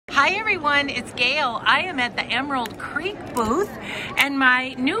Hi everyone, it's Gail. I am at the Emerald Creek booth and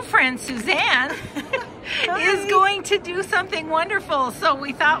my new friend Suzanne is going to do something wonderful. So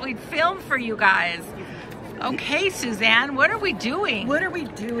we thought we'd film for you guys. Okay, Suzanne, what are we doing? What are we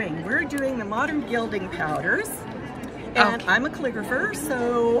doing? We're doing the modern gilding powders. And I'm a calligrapher,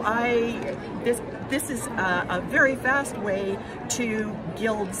 so this is a very fast way to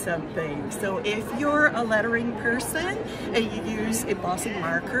gild something. So if you're a lettering person and you use embossing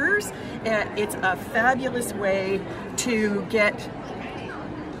markers, it's a fabulous way to get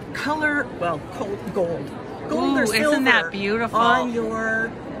color, well, gold or silver isn't that beautiful? On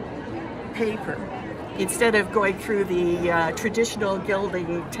your paper, instead of going through the traditional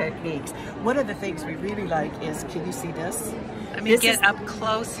gilding techniques. One of the things we really like is, can you see this? Let me get up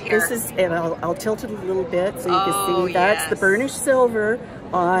close here. This is, and I'll tilt it a little bit so you can see. That's the burnished silver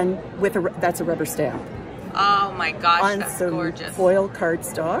on, that's a rubber stamp. Oh my gosh, on that's some gorgeous. Foil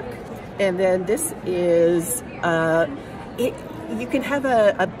cardstock. And then this is, you can have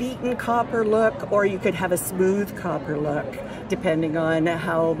a beaten copper look, or you could have a smooth copper look, depending on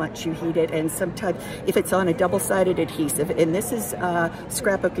how much you heat it. And sometimes, if it's on a double-sided adhesive, and this is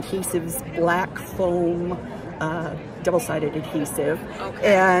Scrapbook Adhesive's black foam double-sided adhesive,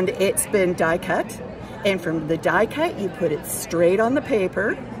 and it's been die cut. And from the die cut, you put it straight on the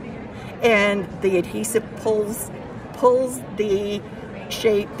paper, and the adhesive pulls the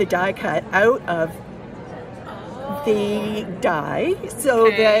shape, the die cut, out of the die so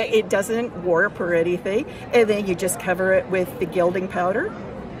that it doesn't warp or anything, and then you just cover it with the gilding powder,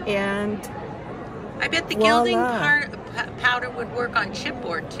 and I bet the gilding powder would work on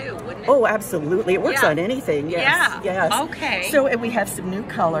chipboard too, wouldn't it? Oh, absolutely. It works on anything. Yes. Yeah. Yes. Okay. So, and we have some new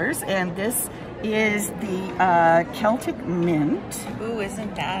colors, and this is the Celtic Mint. Ooh,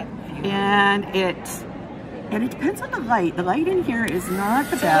 isn't that beautiful? And it depends on the light. The light in here is not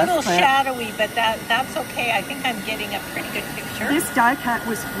the best. It's a little shadowy, but that's okay. I think I'm getting a pretty good picture. This die cut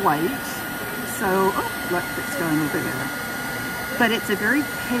was white, so, oh, look, it's going over there. But it's a very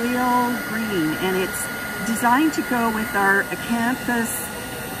pale green, and it's designed to go with our acanthus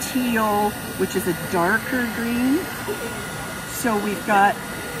teal, which is a darker green. So we've got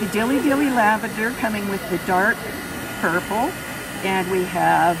the dilly dilly lavender coming with the dark purple, and we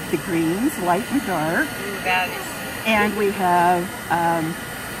have the greens, light and dark. And we have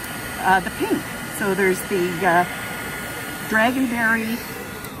the pink. So there's the dragonberry.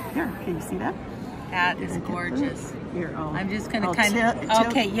 There, can you see that? That is gorgeous. Here, I'm just going to kind of,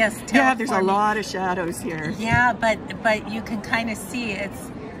 okay, yes. Yeah, there's a lot of shadows here. Yeah, but you can kind of see it's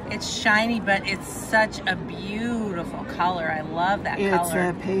shiny, but it's such a beautiful color. I love that color. It's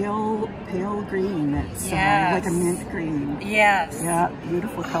a pale green. It's like a mint green. Yes. Yeah,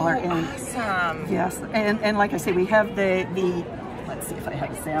 beautiful color. Awesome. Yes, and like I say, we have the let's see if I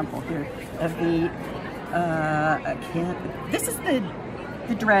have a sample here of the this is the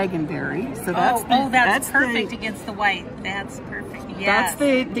dragonberry. So that's that's perfect against the white. That's perfect. Yes.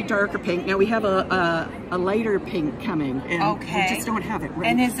 That's the darker pink. Now we have a lighter pink coming, and we just don't have it right.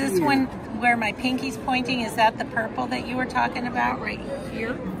 And is this one where my pinky's pointing? Is that the purple that you were talking about right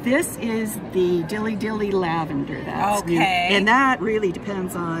here? This is the dilly dilly lavender. That's new. And that really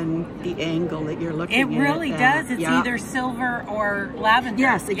depends on the angle that you're looking at. It really does. It's either silver or lavender.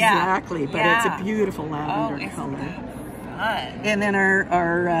 Yes, exactly. But it's a beautiful lavender color. And then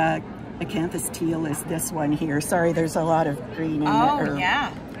our acanthus teal is this one here. Sorry, there's a lot of green in it.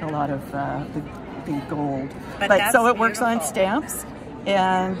 A lot of the gold. But so it works on stamps,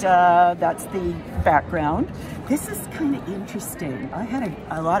 and that's the background. This is kind of interesting. I had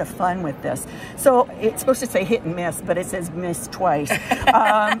a lot of fun with this. So it's supposed to say hit and miss, but it says miss twice.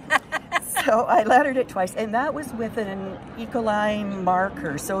 So I lettered it twice, and that was with an Ecoline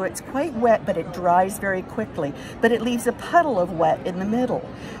marker. So it's quite wet, but it dries very quickly. But it leaves a puddle of wet in the middle.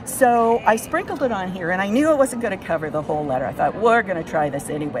 So I sprinkled it on here, and I knew it wasn't going to cover the whole letter. I thought, we're going to try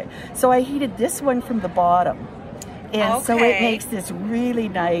this anyway. So I heated this one from the bottom. And so it makes this really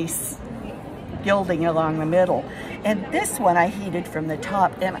nice gilding along the middle. And this one I heated from the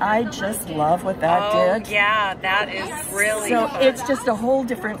top, and I just love what that did. Oh yeah, that is really fun. It's just a whole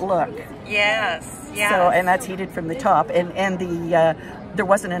different look. Yes, yes. So, and that's heated from the top, and the there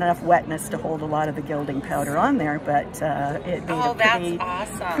wasn't enough wetness to hold a lot of the gilding powder on there, but it made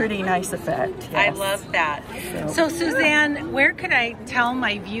a pretty nice effect. Yes. I love that. So Suzanne, where could I tell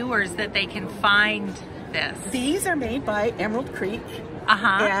my viewers that they can find this? These are made by Emerald Creek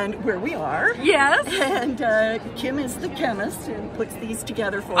and where we are. Yes. And Kim is the chemist and puts these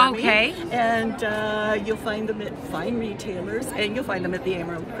together for me. And you'll find them at fine retailers, and you'll find them at the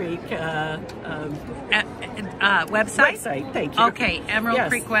Emerald Creek website. Thank you. Okay, Emerald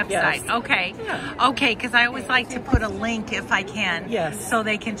Creek website. Okay. Okay, because I always like to put a link if I can. Yes. So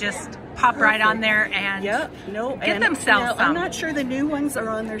they can just pop right on there and get themselves some. I'm not sure the new ones are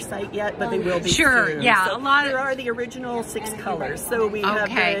on their site yet, but they will be soon. Yeah, so a lot there are the original 6 colors. So we have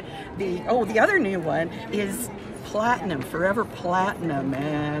the other new one is platinum, forever platinum,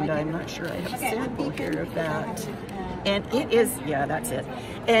 and I'm not sure I have a sample here of that. And it is, that's it.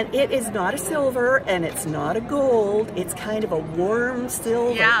 And it is not a silver, and it's not a gold. It's kind of a warm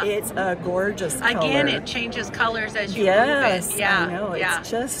silver. Yeah. It's a gorgeous color. Again, it changes colors as you move it. Yeah, I know. It's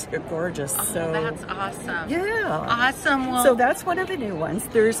just gorgeous. Oh, so that's awesome. Yeah. Awesome. Well, so that's one of the new ones.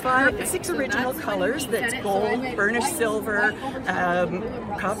 There's 6 original colors. That's gold, burnished silver,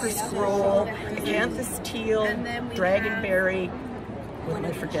 copper scroll, acanthus teal, dragonberry. What am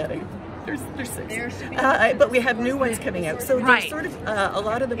I forgetting? There's 6. But we have new ones coming out. So there's sort of a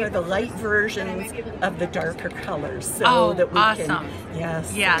lot of them are the light versions of the darker colors. So that we can.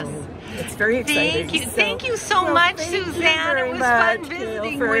 Yes. So it's very exciting. Thank you so much, Suzanne. It was fun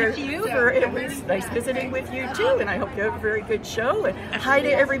visiting with you. It was nice visiting with you too, and I hope you have a very good show. And hi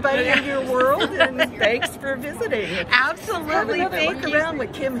to everybody in your world, and thanks for visiting. Absolutely. Have another look around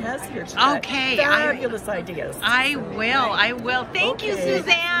what Kim has here today. Okay. Fabulous ideas. I will. Thank you,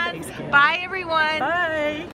 Suzanne. Thanks, Bye, everyone. Bye.